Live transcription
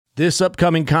This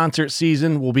upcoming concert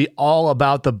season will be all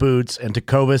about the boots, and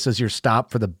Tecovas is your stop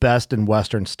for the best in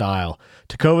Western style.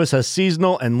 Tecovas has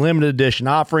seasonal and limited edition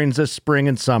offerings this spring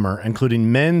and summer,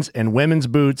 including men's and women's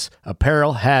boots,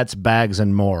 apparel, hats, bags,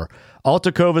 and more. All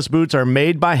Tecovas boots are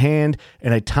made by hand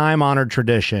in a time-honored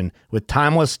tradition with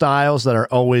timeless styles that are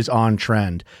always on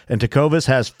trend. And Tecovas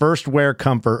has first wear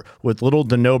comfort with little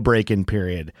to no break-in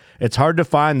period. It's hard to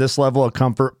find this level of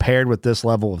comfort paired with this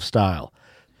level of style.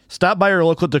 Stop by your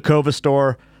local Tecovas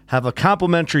store, have a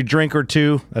complimentary drink or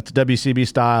two, that's WCB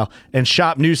style, and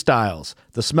shop new styles.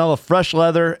 The smell of fresh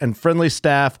leather and friendly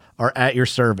staff are at your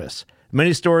service.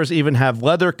 Many stores even have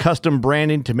leather custom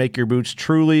branding to make your boots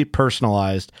truly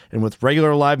personalized. And with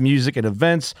regular live music and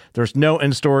events, there's no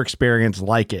in-store experience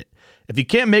like it. If you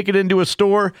can't make it into a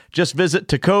store, just visit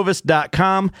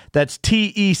tecovas.com. That's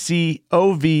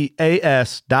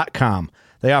TECOVAS.com.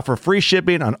 They offer free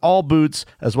shipping on all boots,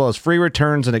 as well as free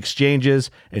returns and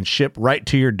exchanges, and ship right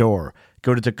to your door.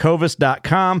 Go to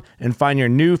tecovas.com and find your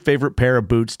new favorite pair of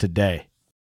boots today.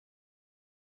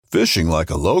 Fishing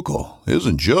like a local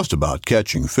isn't just about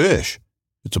catching fish.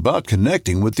 It's about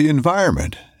connecting with the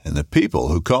environment and the people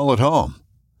who call it home.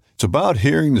 It's about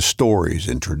hearing the stories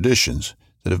and traditions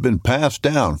that have been passed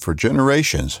down for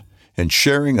generations and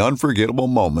sharing unforgettable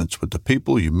moments with the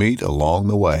people you meet along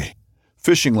the way.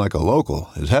 Fishing like a local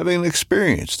is having an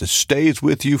experience that stays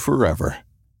with you forever.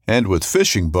 And with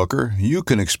Fishing Booker, you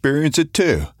can experience it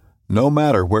too, no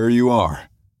matter where you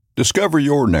are. Discover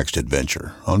your next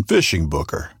adventure on Fishing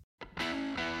Booker.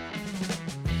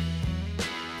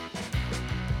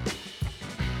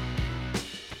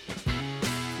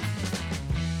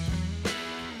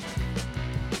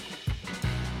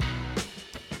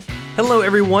 Hello,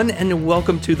 everyone, and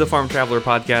welcome to the Farm Traveler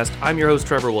Podcast. I'm your host,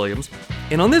 Trevor Williams.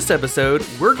 And on this episode,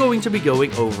 we're going to be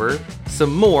going over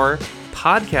some more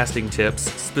podcasting tips.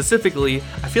 Specifically,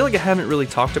 I feel like I haven't really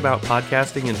talked about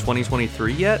podcasting in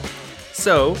 2023 yet.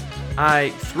 So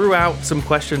I threw out some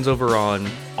questions over on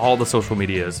all the social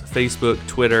medias, Facebook,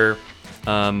 Twitter,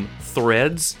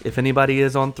 Threads, if anybody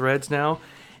is on Threads now,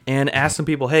 and asked some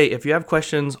people, hey, if you have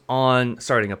questions on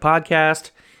starting a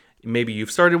podcast, maybe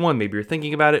you've started one, maybe you're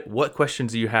thinking about it, what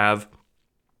questions do you have?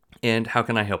 And how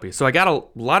can I help you? So I got a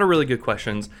lot of really good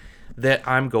questions that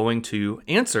I'm going to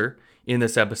answer in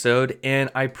this episode. And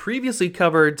I previously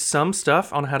covered some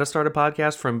stuff on how to start a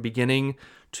podcast from beginning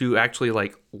to actually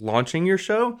like launching your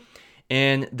show.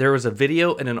 And there was a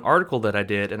video and an article that I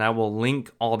did, and I will link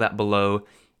all that below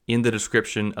in the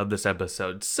description of this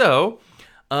episode. So,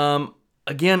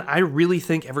 again, I really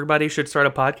think everybody should start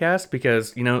a podcast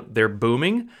because, they're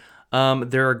booming.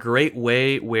 They're a great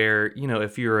way where,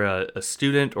 if you're a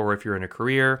student or if you're in a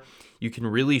career, you can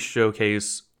really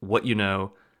showcase what you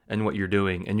know and what you're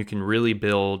doing, and you can really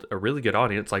build a really good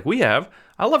audience like we have.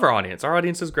 I love our audience. Our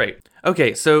audience is great.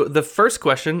 Okay, so the first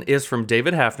question is from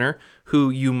David Hafner, who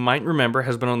you might remember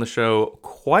has been on the show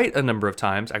quite a number of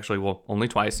times, actually, well, only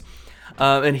twice.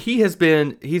 And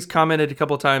he's commented a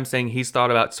couple of times saying he's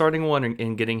thought about starting one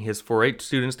and getting his 4-H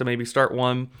students to maybe start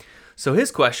one. So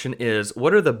his question is,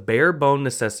 what are the bare bone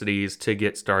necessities to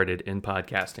get started in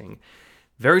podcasting?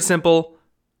 Very simple,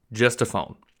 just a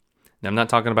phone. Now, I'm not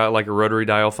talking about like a rotary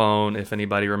dial phone, if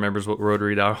anybody remembers what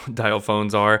rotary dial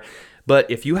phones are. But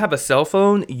if you have a cell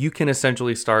phone, you can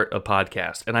essentially start a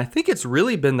podcast. And I think it's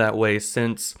really been that way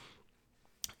since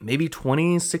maybe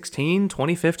 2016,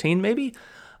 2015 maybe.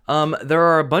 There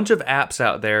are a bunch of apps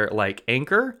out there like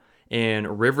Anchor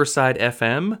and Riverside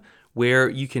FM, where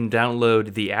you can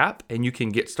download the app and you can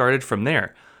get started from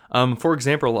there. For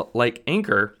example, like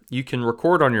Anchor, you can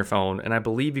record on your phone, and I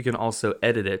believe you can also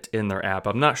edit it in their app.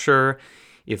 I'm not sure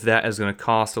if that is going to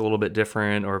cost a little bit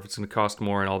different or if it's going to cost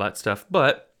more and all that stuff,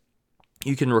 but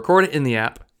you can record it in the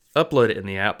app, upload it in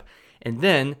the app, and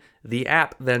then the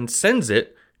app then sends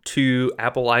it to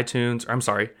Apple Podcasts,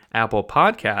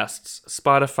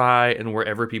 Spotify, and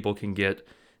wherever people can get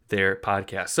their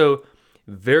podcasts. So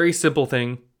very simple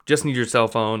thing. Just need your cell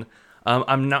phone.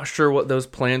 I'm not sure what those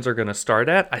plans are going to start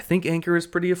at. I think Anchor is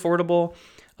pretty affordable.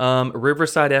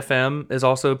 Riverside FM is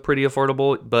also pretty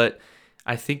affordable, but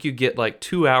I think you get like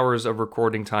 2 hours of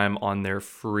recording time on their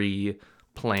free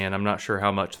plan. I'm not sure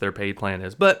how much their paid plan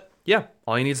is, but yeah,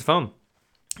 all you need is a phone.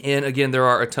 And again, there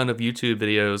are a ton of YouTube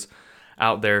videos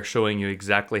out there showing you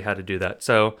exactly how to do that.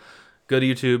 So go to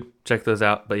YouTube, check those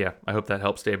out. But yeah, I hope that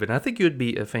helps, David. And I think you would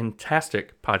be a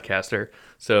fantastic podcaster.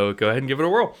 So go ahead and give it a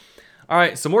whirl. All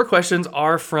right, some more questions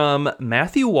are from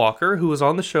Matthew Walker, who was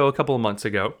on the show a couple of months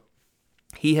ago.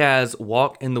 He has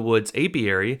Walk in the Woods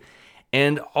Apiary,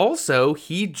 and also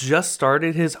he just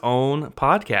started his own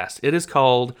podcast. It is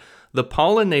called The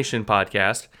Pollination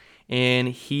Podcast, And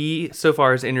he so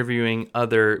far is interviewing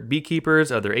other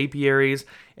beekeepers, other apiaries,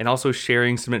 and also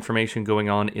sharing some information going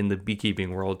on in the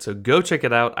beekeeping world. So go check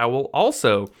it out. I will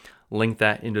also link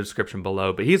that in the description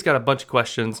below. But he's got a bunch of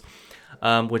questions,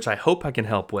 which I hope I can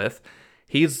help with.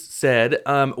 He's said,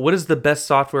 what is the best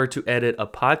software to edit a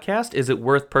podcast? Is it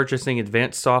worth purchasing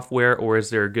advanced software, or is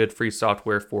there a good free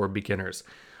software for beginners?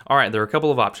 All right, there are a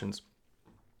couple of options.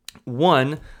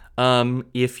 One,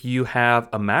 if you have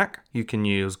a Mac, you can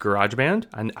use GarageBand.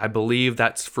 And I believe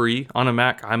that's free on a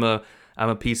Mac. I'm a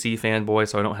PC fanboy,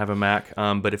 so I don't have a Mac.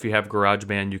 But if you have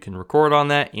GarageBand, you can record on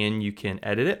that and you can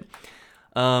edit it.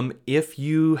 If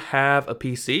you have a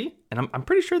PC, and I'm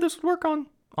pretty sure this would work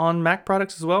on Mac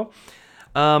products as well.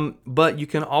 But you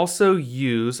can also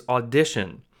use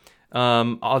Audition.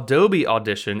 Adobe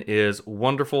Audition is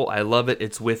wonderful. I love it.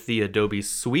 It's with the Adobe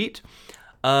Suite.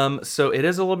 So it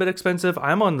is a little bit expensive.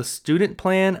 I'm on the student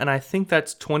plan, and I think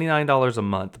that's $29 a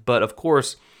month. But of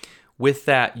course, with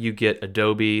that, you get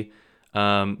Adobe,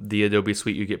 the Adobe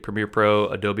Suite, you get Premiere Pro,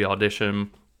 Adobe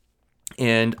Audition.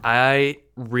 And I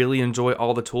really enjoy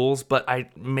all the tools, but I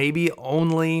maybe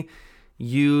only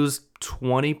use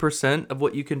 20% of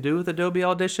what you can do with Adobe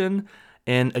Audition.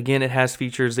 And again, it has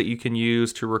features that you can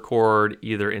use to record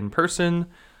either in person,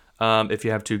 if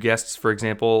you have two guests, for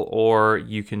example, or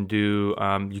you can do,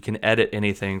 you can edit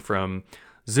anything from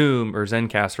Zoom or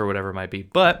Zencastr or whatever it might be.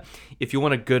 But if you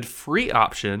want a good free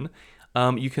option,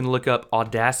 you can look up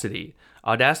Audacity.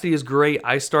 Audacity is great.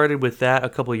 I started with that a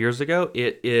couple of years ago.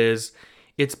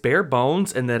 It's bare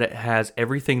bones in that it has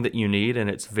everything that you need, and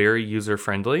it's very user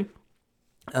friendly.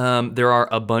 There are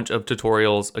a bunch of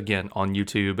tutorials, again, on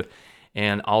YouTube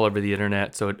and all over the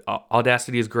internet. So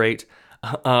Audacity is great.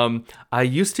 I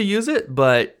used to use it,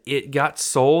 but it got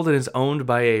sold and is owned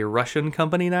by a Russian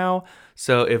company now.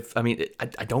 So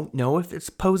I don't know if it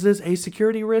poses a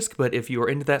security risk, but if you are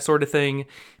into that sort of thing,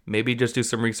 maybe just do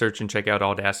some research and check out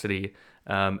Audacity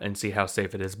and see how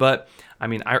safe it is. But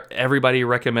everybody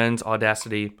recommends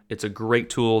Audacity. It's a great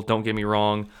tool. Don't get me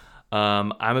wrong.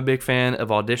 I'm a big fan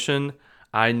of Audition.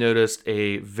 I noticed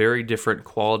a very different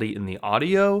quality in the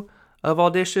audio of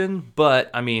Audition, but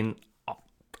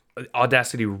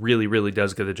Audacity really, really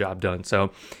does get the job done.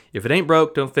 So if it ain't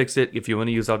broke, don't fix it. If you want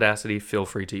to use Audacity, feel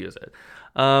free to use it.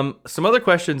 Some other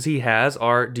questions he has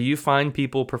are, do you find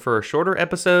people prefer shorter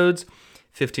episodes,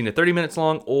 15 to 30 minutes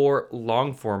long, or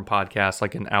long form podcasts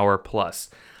like an hour plus?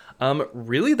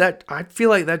 Really, that I feel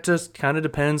like that just kind of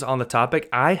depends on the topic.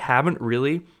 I haven't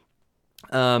really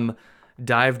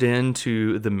dived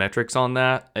into the metrics on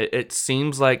that. It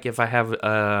seems like if I have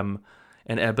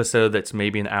an episode that's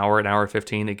maybe an hour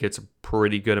 15, it gets a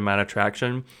pretty good amount of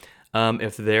traction.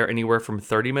 If they're anywhere from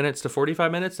 30 minutes to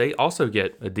 45 minutes, they also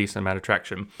get a decent amount of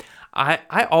traction.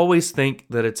 I always think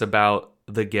that it's about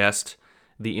the guest,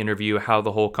 the interview, how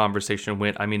the whole conversation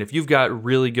went. If you've got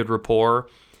really good rapport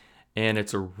and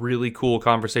it's a really cool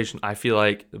conversation, I feel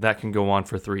like that can go on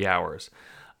for 3 hours.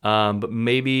 But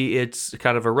maybe it's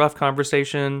kind of a rough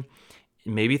conversation.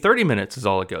 Maybe 30 minutes is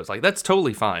all it goes. Like, that's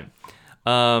totally fine.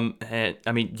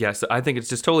 Yes, I think it's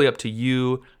just totally up to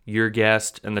you, your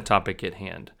guest, and the topic at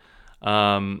hand.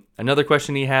 Another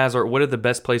question he has are, what are the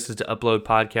best places to upload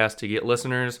podcasts to get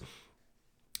listeners?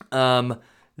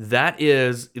 That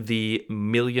is the $1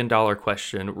 million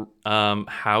question,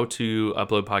 how to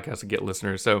upload podcasts to get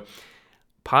listeners. So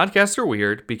podcasts are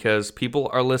weird because people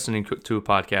are listening to a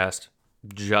podcast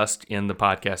just in the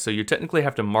podcast. So you technically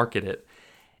have to market it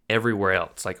everywhere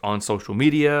else, like on social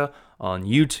media, on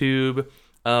YouTube.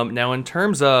 Now, in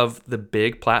terms of the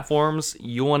big platforms,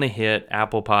 you want to hit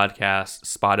Apple Podcasts,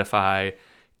 Spotify,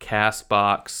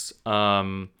 CastBox,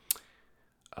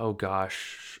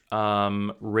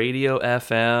 Radio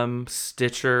FM,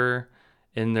 Stitcher,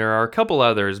 and there are a couple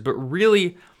others. But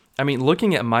really,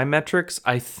 looking at my metrics,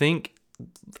 I think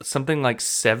something like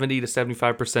 70 to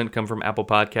 75% come from Apple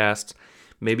Podcasts.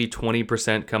 Maybe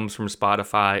 20% comes from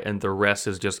Spotify, and the rest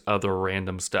is just other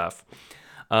random stuff.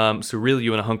 So really,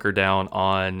 you want to hunker down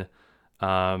on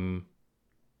Apple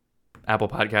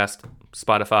Podcast,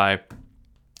 Spotify,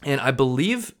 and I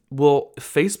believe,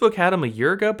 Facebook had them a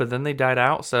year ago, but then they died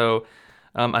out. So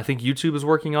I think YouTube is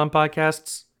working on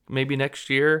podcasts maybe next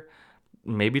year.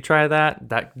 Maybe try that.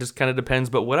 That just kind of depends.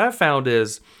 But what I've found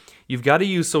is you've got to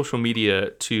use social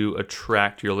media to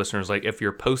attract your listeners. Like if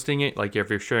you're posting it, like if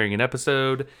you're sharing an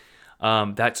episode,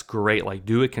 that's great. Like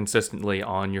do it consistently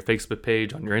on your Facebook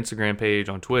page, on your Instagram page,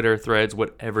 on Twitter, Threads,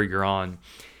 whatever you're on.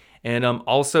 And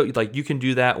also, like you can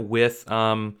do that with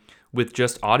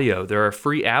just audio. There are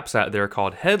free apps out there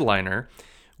called Headliner,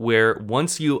 where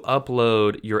once you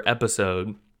upload your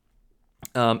episode,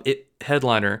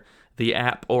 Headliner, the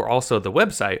app or also the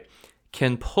website,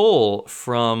 can pull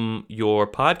from your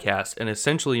podcast and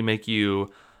essentially make you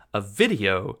a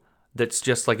video that's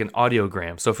just like an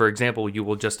audiogram. So for example, you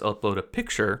will just upload a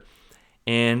picture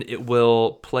and it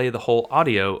will play the whole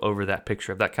audio over that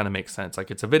picture, if that kind of makes sense.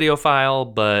 Like it's a video file,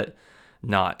 but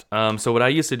not. So what I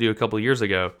used to do a couple of years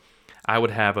ago, I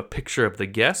would have a picture of the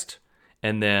guest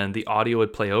and then the audio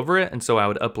would play over it. And so I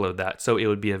would upload that. So it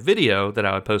would be a video that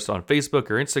I would post on Facebook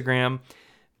or Instagram,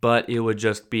 but it would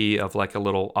just be of like a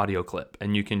little audio clip.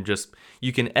 And you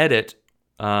can edit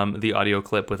the audio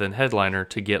clip within Headliner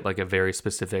to get like a very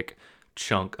specific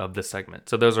chunk of the segment.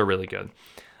 So those are really good.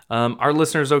 Are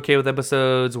listeners okay with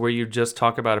episodes where you just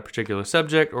talk about a particular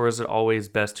subject, or is it always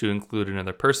best to include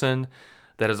another person?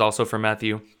 That is also from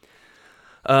Matthew.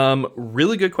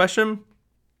 Really good question.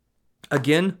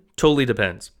 Again, totally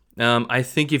depends. I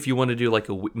think if you want to do like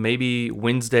maybe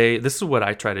Wednesday, this is what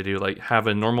I try to do, like have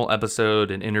a normal episode,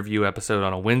 an interview episode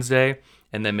on a Wednesday,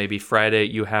 and then maybe Friday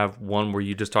you have one where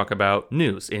you just talk about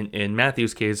news. In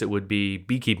Matthew's case, it would be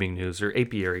beekeeping news or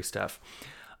apiary stuff.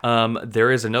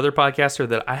 There is another podcaster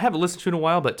that I haven't listened to in a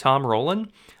while, but Tom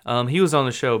Rowland. He was on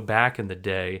the show back in the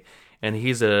day, and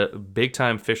he's a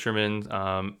big-time fisherman,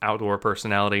 outdoor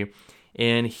personality.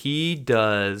 And he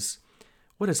does,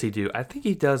 what does he do? I think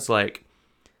he does like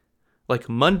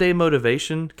Monday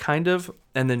motivation, kind of.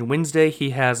 And then Wednesday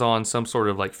he has on some sort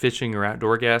of like fishing or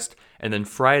outdoor guest. And then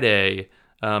Friday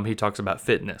he talks about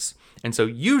fitness. And so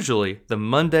usually the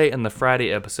Monday and the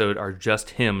Friday episode are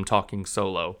just him talking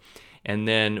solo. And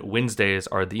then Wednesdays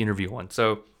are the interview one.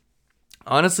 So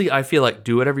honestly, I feel like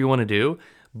do whatever you want to do,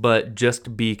 but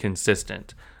just be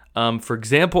consistent. For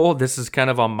example, this is kind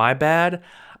of on my bad.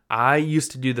 I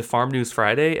used to do the Farm News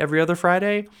Friday every other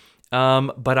Friday,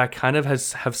 but I kind of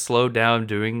have slowed down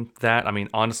doing that. I mean,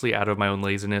 honestly, out of my own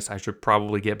laziness, I should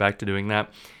probably get back to doing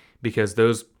that because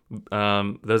those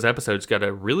episodes got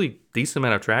a really decent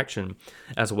amount of traction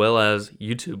as well as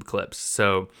YouTube clips.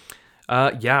 So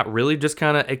really just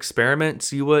kind of experiment,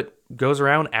 see what goes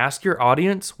around, ask your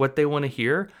audience what they want to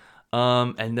hear,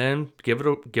 and then give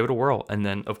it a whirl. And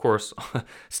then, of course,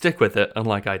 stick with it,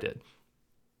 unlike I did.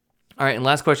 All right, and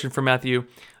last question from Matthew.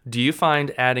 Do you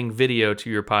find adding video to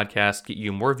your podcast get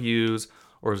you more views,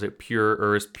 or is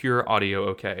pure audio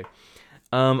okay?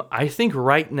 I think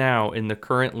right now in the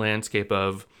current landscape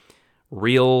of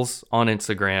Reels on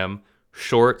Instagram,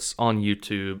 Shorts on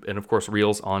YouTube, and of course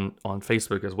Reels on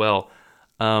Facebook as well,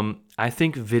 I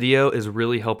think video is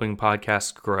really helping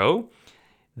podcasts grow.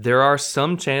 There are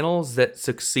some channels that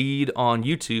succeed on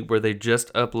YouTube where they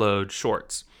just upload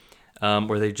shorts,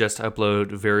 where they just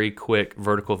upload very quick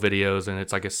vertical videos and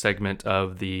it's like a segment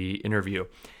of the interview.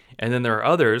 And then there are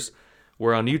others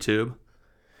where on YouTube,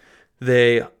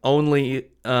 they only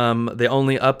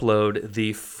upload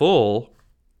the full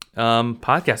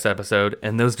podcast episode,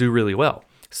 and those do really well.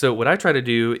 So what I try to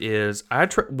do is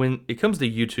when it comes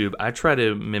to YouTube, I try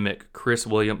to mimic Chris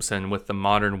Williamson with the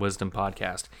Modern Wisdom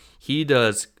podcast. He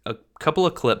does a couple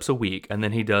of clips a week, and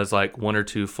then he does like one or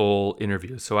two full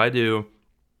interviews. So I do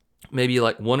maybe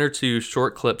like one or two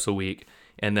short clips a week,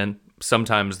 and then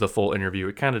sometimes the full interview.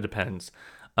 It kind of depends.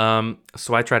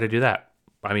 So I try to do that.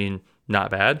 I mean, not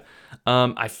bad.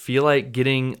 I feel like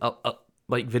getting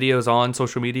like videos on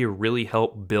social media really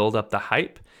help build up the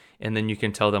hype. And then you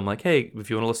can tell them like, hey,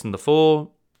 if you want to listen to the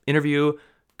full interview,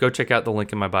 go check out the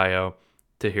link in my bio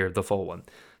to hear the full one.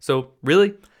 So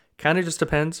really kind of just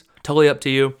depends. Totally up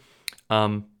to you.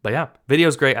 But yeah, video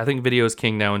is great. I think video is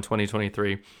king now in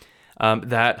 2023.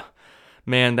 That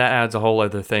adds a whole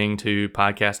other thing to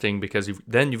podcasting because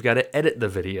you've got to edit the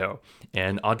video.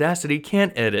 And Audacity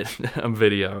can't edit a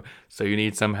video. So you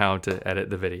need somehow to edit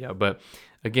the video. But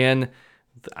again,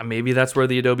 maybe that's where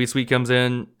the Adobe Suite comes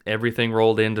in. Everything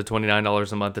rolled into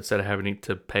 $29 a month instead of having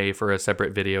to pay for a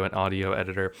separate video and audio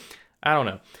editor. I don't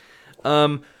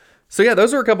know. So yeah,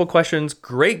 those are a couple questions.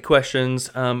 Great questions.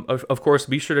 Of course,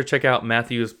 be sure to check out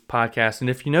Matthew's podcast. And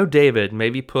if you know David,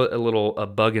 maybe put a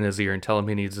bug in his ear and tell him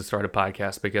he needs to start a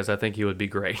podcast because I think he would be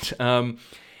great. And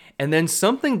then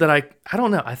something that I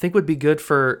don't know, I think would be good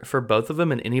for both of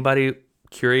them and anybody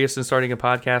curious in starting a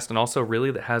podcast and also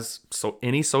really that has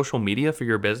any social media for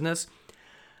your business.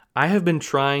 I have been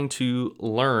trying to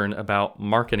learn about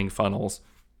marketing funnels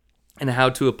and how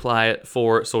to apply it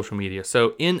for social media.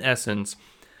 So in essence,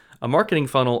 a marketing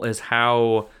funnel is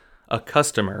how a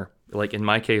customer, like in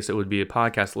my case, it would be a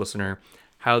podcast listener,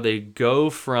 how they go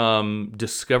from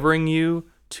discovering you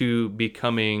to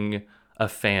becoming a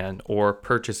fan or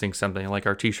purchasing something like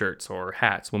our t-shirts or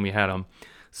hats when we had them.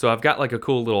 So I've got like a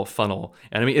cool little funnel.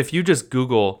 And I mean, if you just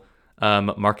Google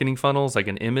marketing funnels, like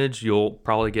an image, you'll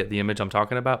probably get the image I'm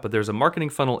talking about. But there's a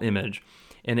marketing funnel image.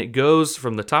 And it goes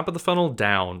from the top of the funnel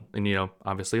down. And,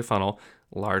 obviously a funnel,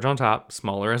 large on top,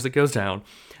 smaller as it goes down.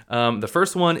 The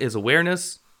first one is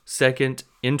awareness. 2nd,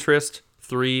 interest.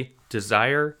 3,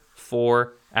 desire.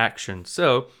 4, action.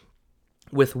 So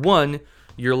with 1,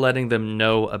 you're letting them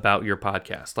know about your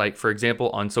podcast. Like, for example,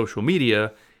 on social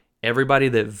media, everybody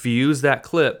that views that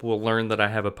clip will learn that I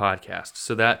have a podcast.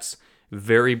 So that's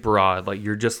very broad. Like,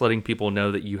 you're just letting people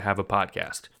know that you have a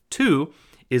podcast. 2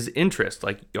 is interest.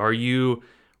 Like, are you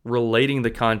relating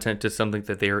the content to something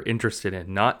that they are interested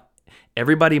in? Not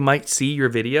everybody might see your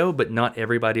video, but not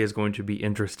everybody is going to be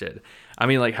interested. I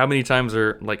mean, like, how many times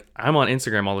I'm on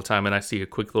Instagram all the time and I see a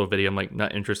quick little video. I'm like,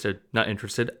 not interested.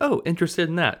 Oh, interested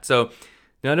in that. So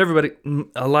not everybody,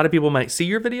 a lot of people might see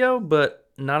your video, but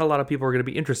not a lot of people are going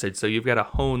to be interested. So you've got to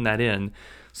hone that in.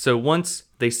 So once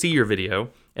they see your video,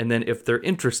 and then if they're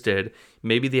interested,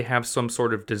 maybe they have some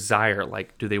sort of desire,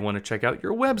 like, do they want to check out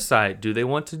your website? Do they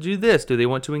want to do this? Do they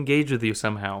want to engage with you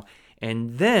somehow?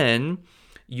 And then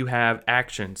you have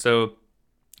action. So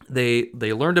they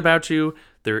learned about you,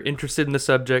 they're interested in the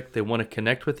subject, they want to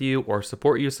connect with you or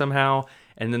support you somehow,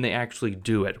 and then they actually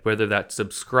do it, whether that's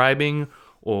subscribing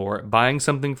or buying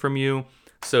something from you.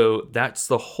 So that's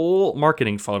the whole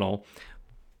marketing funnel.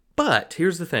 But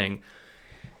here's the thing.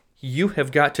 You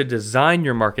have got to design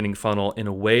your marketing funnel in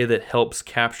a way that helps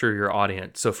capture your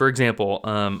audience. So for example,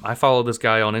 I follow this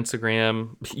guy on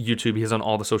Instagram, YouTube, he's on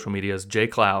all the social medias, Jay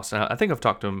Klaus. I think I've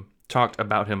talked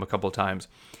about him a couple of times.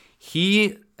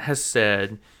 He has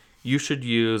said you should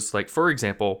use, like, for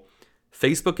example,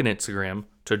 Facebook and Instagram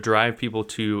to drive people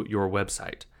to your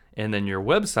website, and then your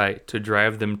website to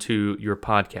drive them to your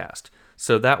podcast.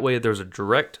 So that way there's a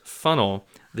direct funnel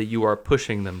that you are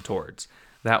pushing them towards.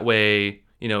 That way,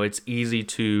 it's easy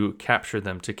to capture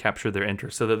them, to capture their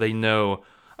interest, so that they know,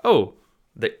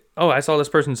 I saw this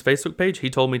person's Facebook page. He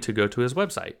told me to go to his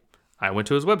website. I went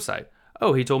to his website.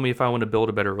 Oh, he told me if I want to build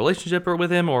a better relationship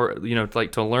with him, or,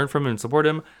 to learn from him and support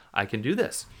him, I can do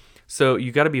this. So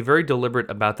you got to be very deliberate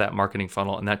about that marketing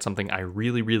funnel. And that's something I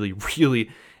really, really,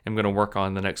 really am going to work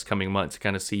on the next coming months to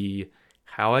kind of see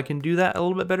how I can do that a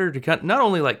little bit better, to not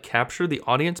only capture the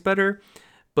audience better,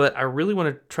 but I really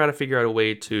want to try to figure out a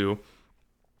way to,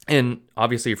 and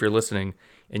obviously if you're listening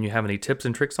and you have any tips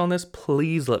and tricks on this,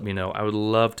 please let me know. I would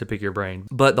love to pick your brain.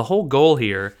 But the whole goal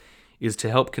here is to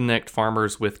help connect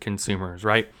farmers with consumers,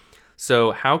 right?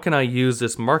 So how can I use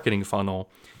this marketing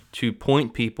funnel to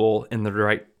point people in the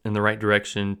right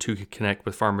direction to connect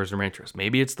with farmers and ranchers?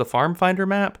 Maybe it's the Farm Finder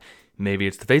map, maybe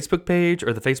it's the Facebook page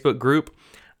or the Facebook group.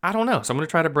 I don't know. So I'm going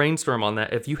to try to brainstorm on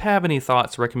that. If you have any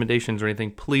thoughts, recommendations, or anything,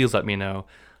 please let me know.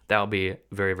 That will be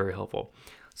very, very helpful.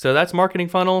 So that's marketing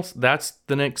funnels. That's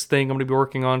the next thing I'm going to be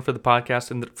working on for the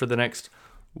podcast and for the next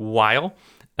while.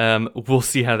 We'll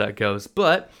see how that goes.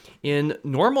 But in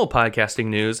normal podcasting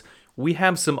news, we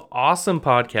have some awesome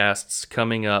podcasts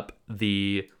coming up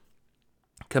the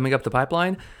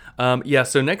pipeline.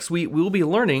 So next week we'll be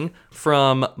learning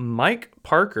from Mike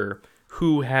Parker,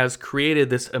 who has created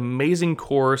this amazing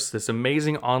course, this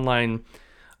amazing online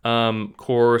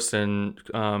course and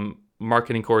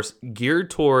marketing course geared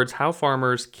towards how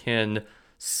farmers can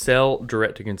sell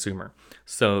direct to consumer.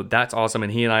 So that's awesome.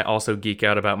 And he and I also geek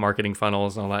out about marketing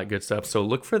funnels and all that good stuff. So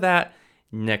look for that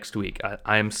next week.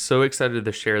 I am so excited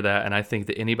to share that. And I think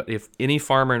that if any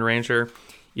farmer and rancher,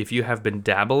 if you have been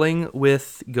dabbling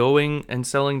with going and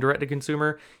selling direct to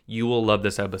consumer, you will love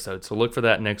this episode. So look for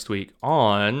that next week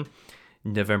on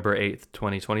November 8th,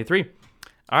 2023.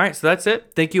 All right, so that's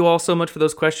it. Thank you all so much for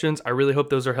those questions. I really hope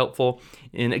those are helpful.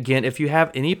 And again, if you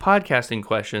have any podcasting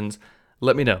questions,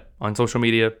 let me know on social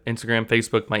media, Instagram,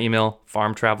 Facebook, my email,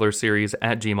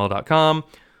 farmtravelerseries@gmail.com.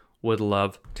 Would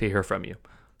love to hear from you.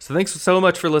 So thanks so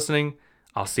much for listening.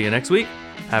 I'll see you next week.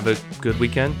 Have a good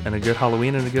weekend and a good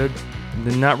Halloween and a good,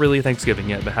 not really Thanksgiving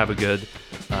yet, but have a good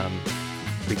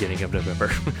beginning of November.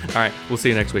 All right, we'll see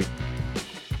you next week.